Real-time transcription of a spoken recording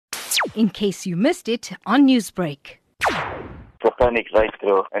in case you missed it on Newsbreak. For panic right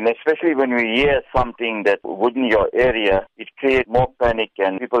through, and especially when we hear something that within your area, it creates more panic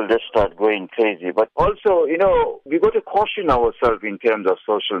and people just start going crazy. But also, we got to caution ourselves in terms of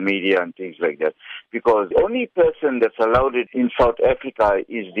social media and things like that, because the only person that's allowed it in South Africa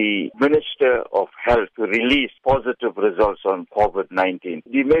is the Minister of Health to release positive results on COVID-19.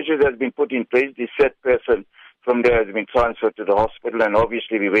 The measures that have been put in place, the said person from there has been transferred to the hospital, and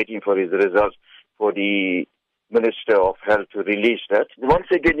obviously we're waiting for his results for the Minister of Health to release that. Once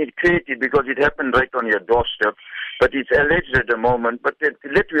again, it created, because it happened right on your doorstep, but it's alleged at the moment. But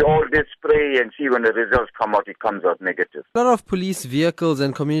let we all just pray and see when the results come out, it comes out negative. A lot of police vehicles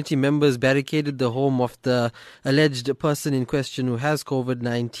and community members barricaded the home of the alleged person in question who has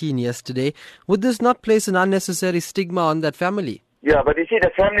COVID-19 yesterday. Would this not place an unnecessary stigma on that family? Yeah, but you see,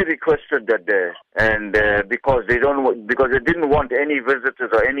 the family requested that there, and because they didn't want any visitors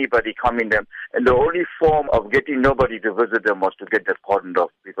or anybody coming them, and the only form of getting nobody to visit them was to get that cordoned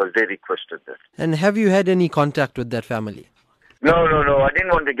off, because they requested that. And have you had any contact with that family? No, I didn't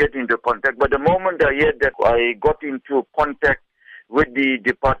want to get into contact, but the moment I heard that, I got into contact with the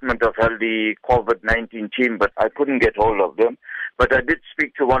Department of Health, the COVID-19 team, but I couldn't get hold of them. But I did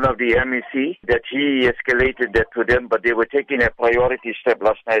speak to one of the MEC that he escalated that to them, but they were taking a priority step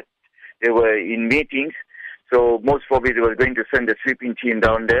last night. They were in meetings, so most probably they were going to send a sweeping team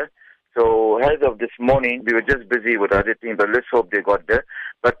down there. So as of this morning, we were just busy with other things, but let's hope they got there.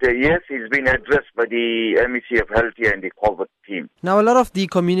 But yes, it's been addressed by the MEC of Health here and the COVID team. Now, a lot of the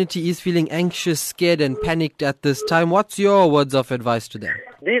community is feeling anxious, scared and panicked at this time. What's your words of advice to them?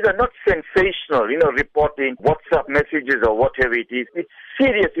 These are not sensational, reporting WhatsApp messages or whatever it is. It's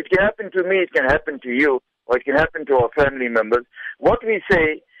serious. It can happen to me, it can happen to you, or it can happen to our family members. What we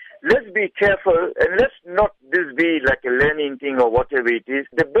say, let's be careful and let's not this be like a learning thing or whatever it is.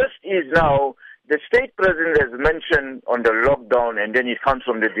 The best is now, the state president has mentioned on the lockdown, and then it comes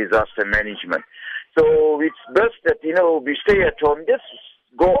from the disaster management. So it's best that, we stay at home, just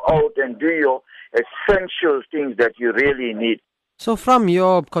go out and do your essential things that you really need. So from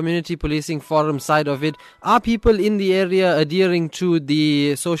your community policing forum side of it, are people in the area adhering to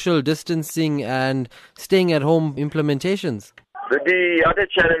the social distancing and staying at home implementations? The other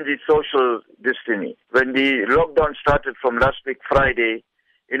challenge is social distancing. When the lockdown started from last week Friday,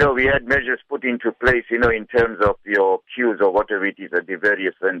 we had measures put into place, in terms of your queues or whatever it is at the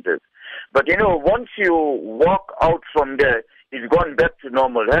various centers. But, once you walk out from there, it's gone back to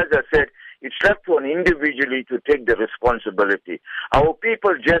normal. As I said, it's left to an individually to take the responsibility. Our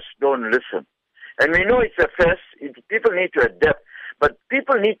people just don't listen. And we know it's a fest. People need to adapt. But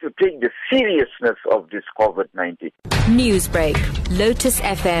people need to take the seriousness of this COVID-19. Newsbreak, Lotus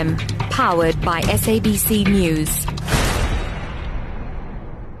FM, powered by SABC News.